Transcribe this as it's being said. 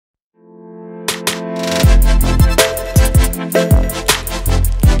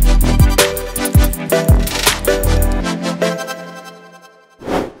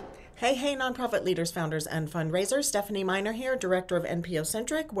nonprofit leaders, founders, and fundraisers. Stephanie Miner here, Director of NPO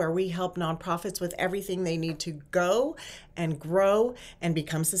Centric, where we help nonprofits with everything they need to go and grow and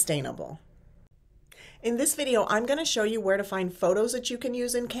become sustainable. In this video, I'm going to show you where to find photos that you can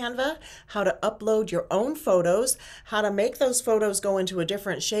use in Canva, how to upload your own photos, how to make those photos go into a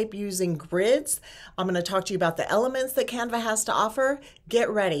different shape using grids. I'm going to talk to you about the elements that Canva has to offer. Get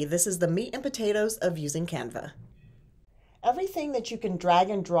ready. This is the meat and potatoes of using Canva. Everything that you can drag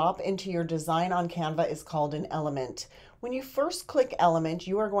and drop into your design on Canva is called an element. When you first click element,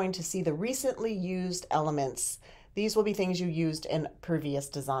 you are going to see the recently used elements. These will be things you used in previous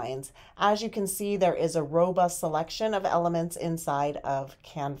designs. As you can see, there is a robust selection of elements inside of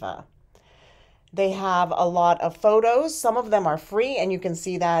Canva. They have a lot of photos. Some of them are free, and you can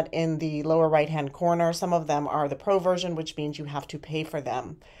see that in the lower right-hand corner. Some of them are the pro version, which means you have to pay for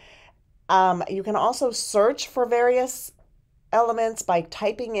them. You can also search for various elements by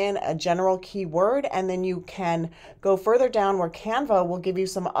typing in a general keyword, and then you can go further down where Canva will give you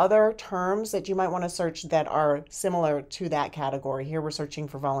some other terms that you might want to search that are similar to that category. Here we're searching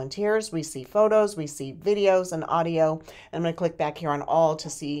for volunteers. We see photos, we see videos and audio. And I'm going to click back here on all to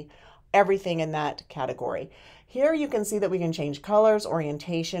see everything in that category. Here you can see that we can change colors,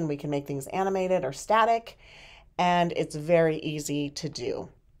 orientation, we can make things animated or static, and it's very easy to do.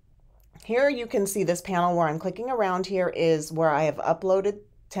 Here you can see this panel where I'm clicking around. Here is where I have uploaded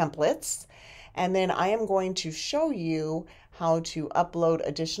templates, and then I am going to show you how to upload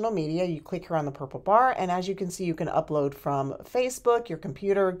additional media. You click here on the purple bar, and as you can see, you can upload from Facebook, your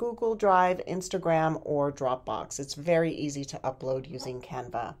computer, Google Drive, Instagram, or Dropbox. It's very easy to upload using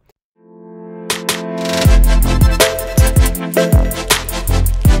Canva.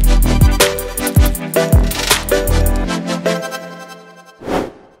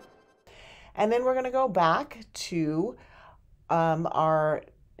 And then we're going to go back to our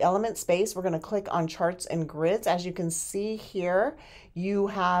element space. We're going to click on charts and grids. As you can see here, you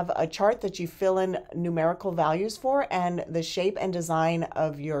have a chart that you fill in numerical values for, and the shape and design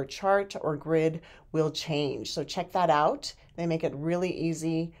of your chart or grid will change. So check that out. They make it really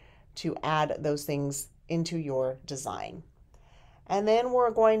easy to add those things into your design. And then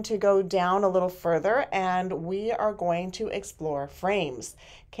we're going to go down a little further, and we are going to explore frames.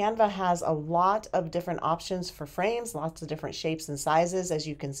 Canva has a lot of different options for frames, lots of different shapes and sizes. As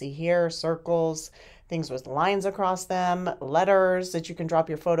you can see here, circles, things with lines across them, letters that you can drop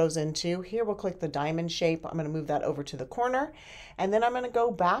your photos into. Here we'll click the diamond shape. I'm going to move that over to the corner, and then I'm going to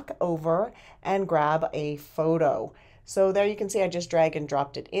go back over and grab a photo. So there you can see I just drag and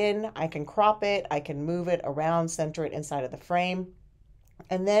dropped it in. I can crop it, I can move it around, center it inside of the frame.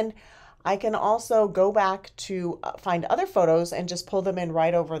 And then I can also go back to find other photos and just pull them in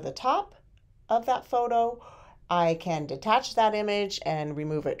right over the top of that photo. I can detach that image and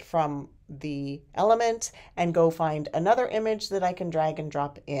remove it from the element and go find another image that I can drag and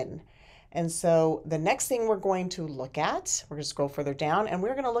drop in. And so the next thing we're going to look at, we're going to scroll further down, and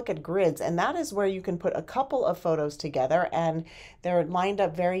we're going to look at grids. And that is where you can put a couple of photos together, and they're lined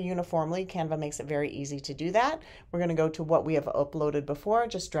up very uniformly. Canva makes it very easy to do that. We're going to go to what we have uploaded before,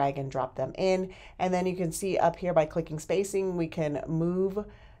 just drag and drop them in. And then you can see up here by clicking spacing, we can move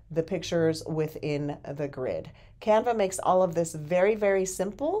the pictures within the grid. Canva makes all of this very, very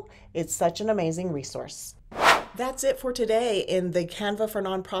simple. It's such an amazing resource. That's it for today in the Canva for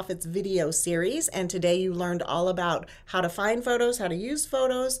Nonprofits video series. And today you learned all about how to find photos, how to use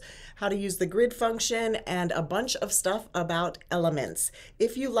photos, how to use the grid function, and a bunch of stuff about elements.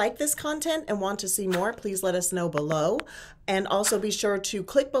 If you like this content and want to see more, please let us know below. And also be sure to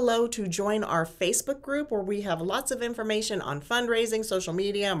click below to join our Facebook group, where we have lots of information on fundraising, social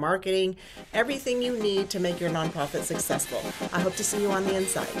media, marketing, everything you need to make your nonprofit successful. I hope to see you on the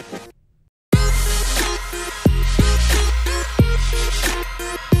inside.